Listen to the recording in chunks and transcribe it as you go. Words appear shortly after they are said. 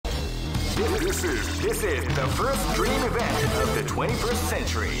This is the first dream event of the 21st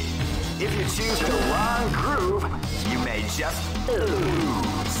century. If you choose the wrong groove, you may just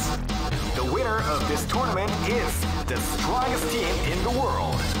lose. The winner of this tournament is the strongest team in the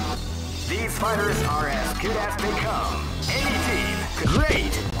world. These fighters are as good as they come. Any team.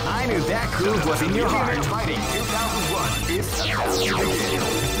 Great! I knew that groove was in your heart. Fighting 2001 is about to begin.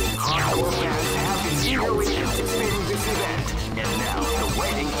 Hardcore fans have been eagerly anticipating this event, and now the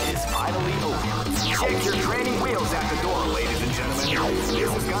waiting is finally over. Check your training wheels at the door, ladies and gentlemen.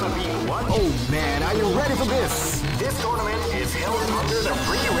 This is gonna be one. Oh man, are you ready for this? This tournament is held under the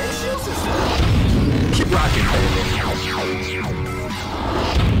free ratio system. Keep rocking, baby.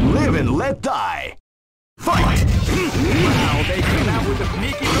 Live and let die. Fight! Wow, they came out with a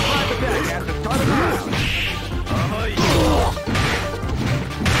sneaky surprise attack at the start of the round.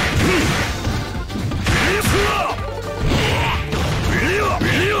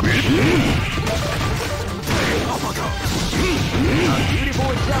 A beautiful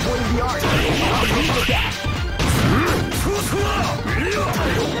example in the art of attack.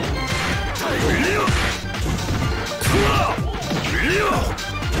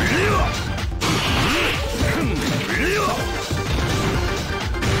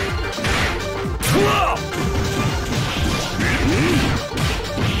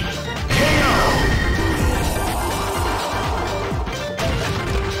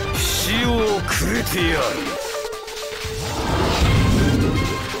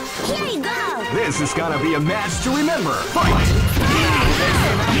 Here you go! This is gonna be a match to remember. Fight!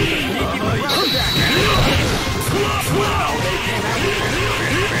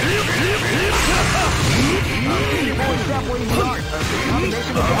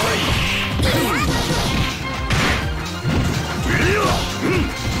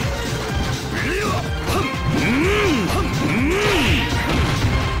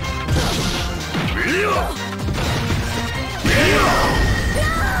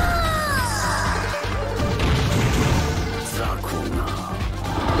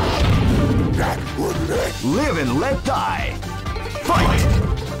 Live and let die. Fight!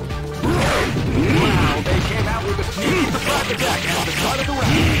 Wow, they came out with a sneaky surprise attack at the start of the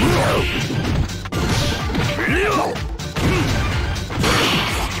round.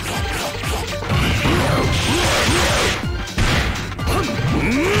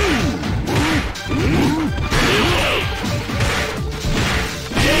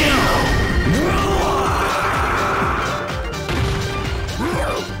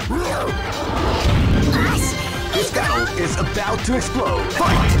 This battle is about to explode.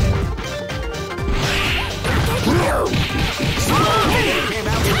 Fight! Came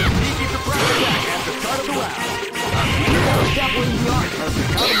out with a sneaky surprise attack at the start of the round. Beautiful example in the art of the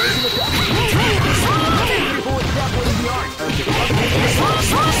combination attack. Beautiful example in the art of the combination attack.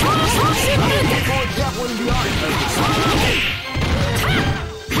 Beautiful example in the art of the combination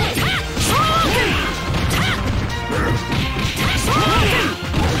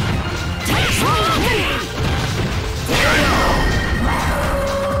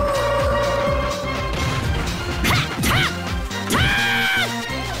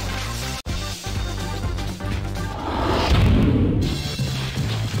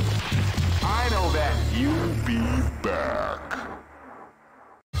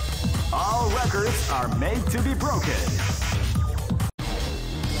are made to be broken.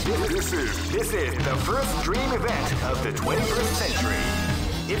 This is the first dream event of the 21st century.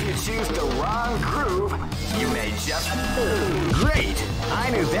 If you choose the wrong groove, you may just lose. Great!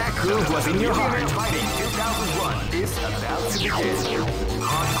 I knew that groove was in your heart. Fighting 2001 is about to begin.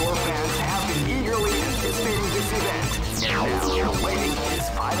 Hardcore fans have been eagerly anticipating this event, and now the waiting is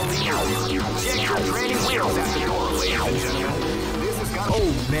finally over. Check your training wheels at the door, ladies and gentlemen.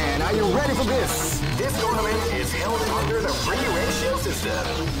 Oh man, are you ready for this? This tournament is held under the free ratio system.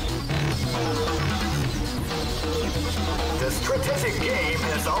 The strategic game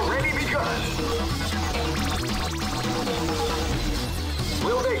has already begun.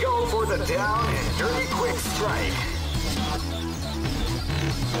 Will they go for the down and dirty quick strike?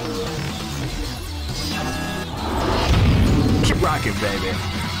 Keep rocking, baby.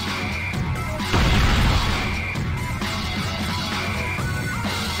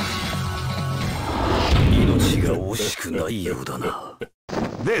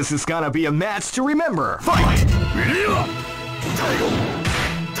 This is gonna be a match to remember. Fight! Wow,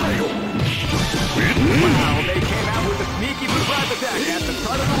 they came out with a sneaky surprise attack at the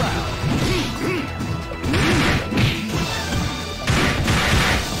start of the round.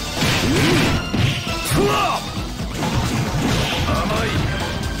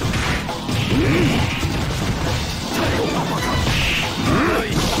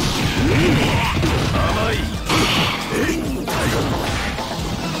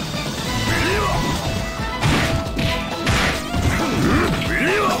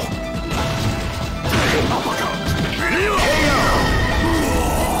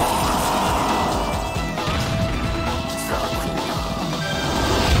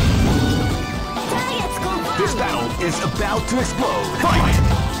 This battle is about to explode. Fight!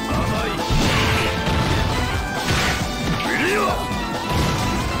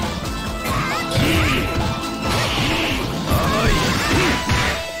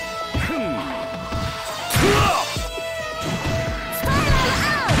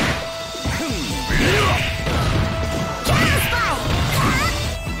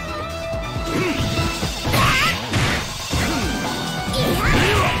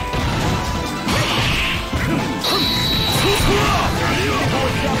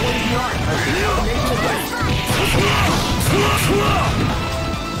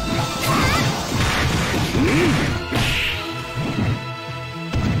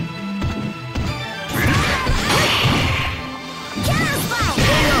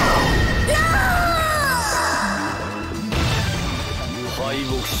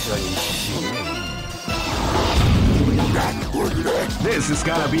 This is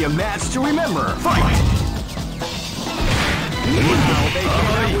gonna be a match to remember. Fight! Wow, they came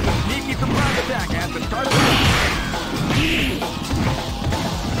out with a sneaky surprise attack at the start of the match.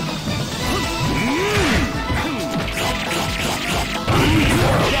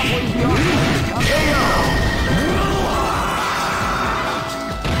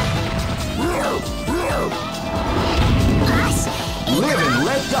 Live and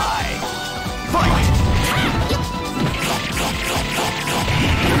let die. Fight!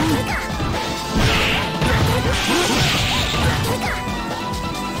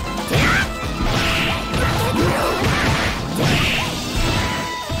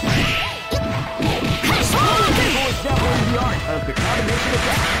 The art of the combination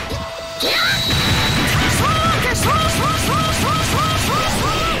attack.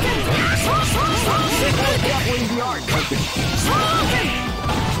 Definitely the art of the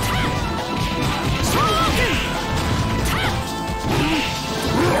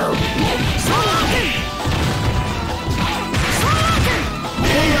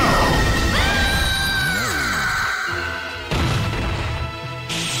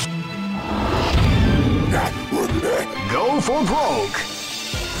Go for broke!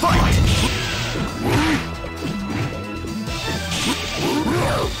 Fight!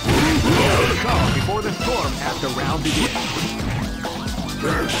 Calm before the storm as the round begins.